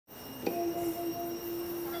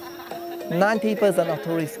90% of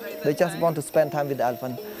tourists, they just want to spend time with the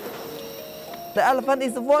elephant. The elephant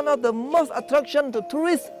is one of the most attraction to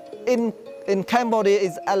tourists in Cambodia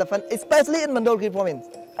is elephant, especially in Mandaluyong province.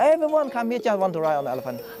 Everyone come here just want to ride on the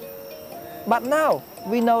elephant. But now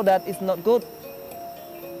we know that it's not good.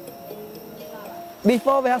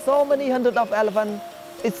 Before we have so many hundreds of elephants,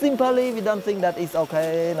 it's simply we don't think that it's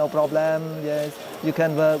okay, no problem, yes, you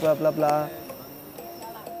can work, blah, blah, blah.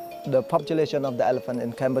 The population of the elephant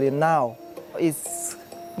in Cambodia now is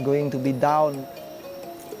going to be down.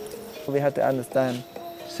 We have to understand,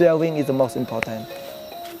 sharing is the most important.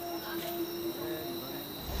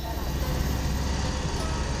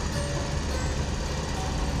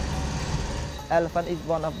 Elephant is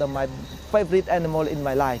one of my favorite animals in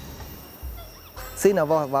my life. Since I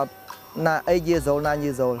was about 8 years old, 9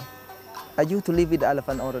 years old, I used to live with the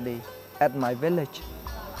elephant already at my village.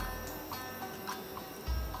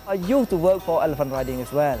 I used to work for elephant riding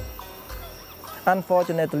as well.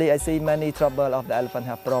 Unfortunately, I see many trouble of the elephant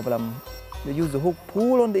have problem. They use the hook,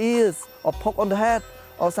 pull on the ears, or poke on the head,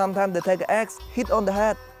 or sometimes they take an axe, hit on the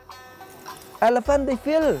head. Elephant, they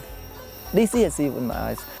feel. This is see in my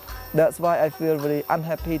eyes. That's why I feel very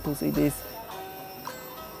unhappy to see this.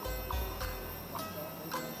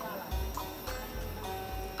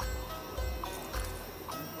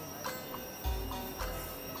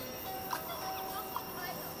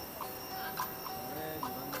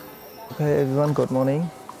 Okay, everyone, good morning.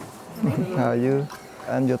 How are you?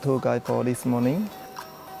 And your tour guide for this morning.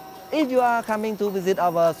 If you are coming to visit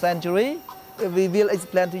our sanctuary, we will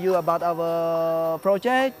explain to you about our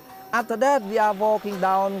project. After that, we are walking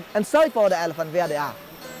down and search for the elephant where they are.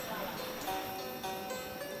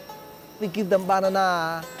 We give them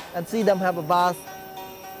banana and see them have a bath.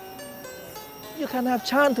 You can have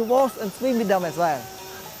chance to wash and swim with them as well.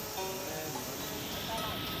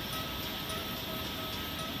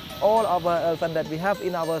 All our elephants that we have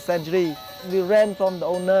in our sanctuary, we rent from the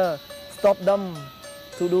owner, stop them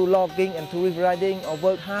to do logging and tourist riding or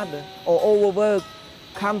work hard or overwork,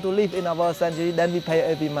 come to live in our sanctuary, then we pay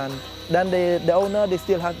every month. Then the owner, they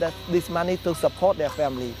still have this money to support their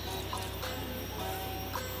family.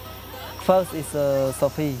 First is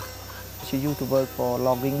Sophie. She used to work for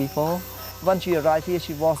logging before. When she arrived here,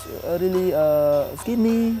 she was really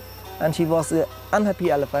skinny and she was an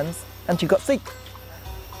unhappy elephant and she got sick.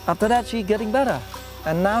 After that, she's getting better.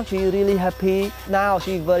 And now she's really happy. Now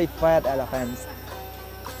she's very fat elephant.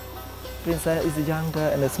 Princess is a younger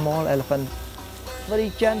and a small elephant.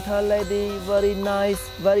 Very gentle lady, very nice,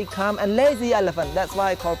 very calm and lazy elephant. That's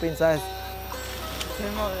why I call Princess.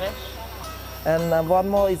 And one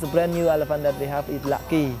more is a brand new elephant that we have is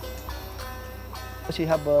Lucky. She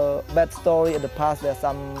have a bad story in the past where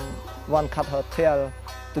someone cut her tail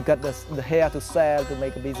to get the hair to sell, to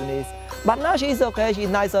make a business. But now she's okay, she's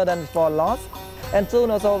nicer than before lost. And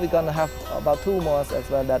soon also we're gonna have about 2 more as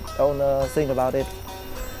well that owner think about it.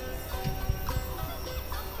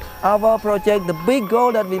 Our project, the big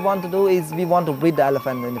goal that we want to do is we want to breed the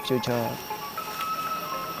elephant in the future.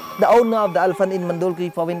 The owner of the elephant in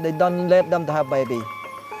Mandaluyong province, they don't let them to have baby.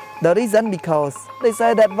 The reason because they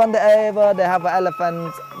say that whenever they have an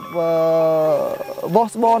elephant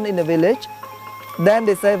was born in the village, then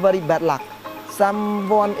they say very bad luck.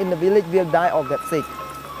 Someone in the village will die or get sick.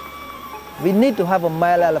 We need to have a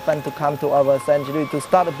male elephant to come to our sanctuary to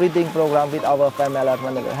start a breeding program with our female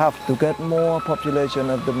elephant that we have to get more population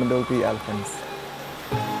of the Mandaluyong elephants.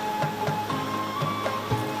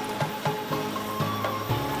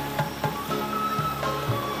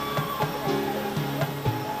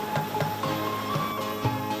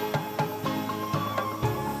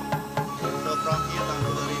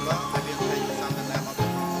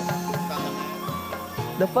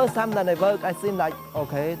 The first time that I work, I seem like,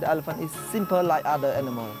 okay, the elephant is simple like other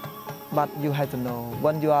animals. But you have to know,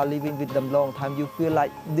 when you are living with them long time, you feel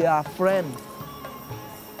like they are friends.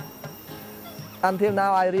 Until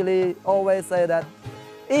now, I really always say that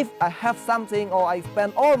if I have something or I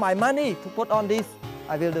spend all my money to put on this,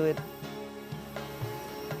 I will do it.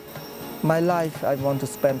 My life, I want to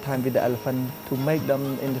spend time with the elephant to make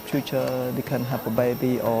them in the future, they can have a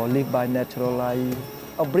baby or live by natural life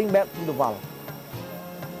or bring back to the wild.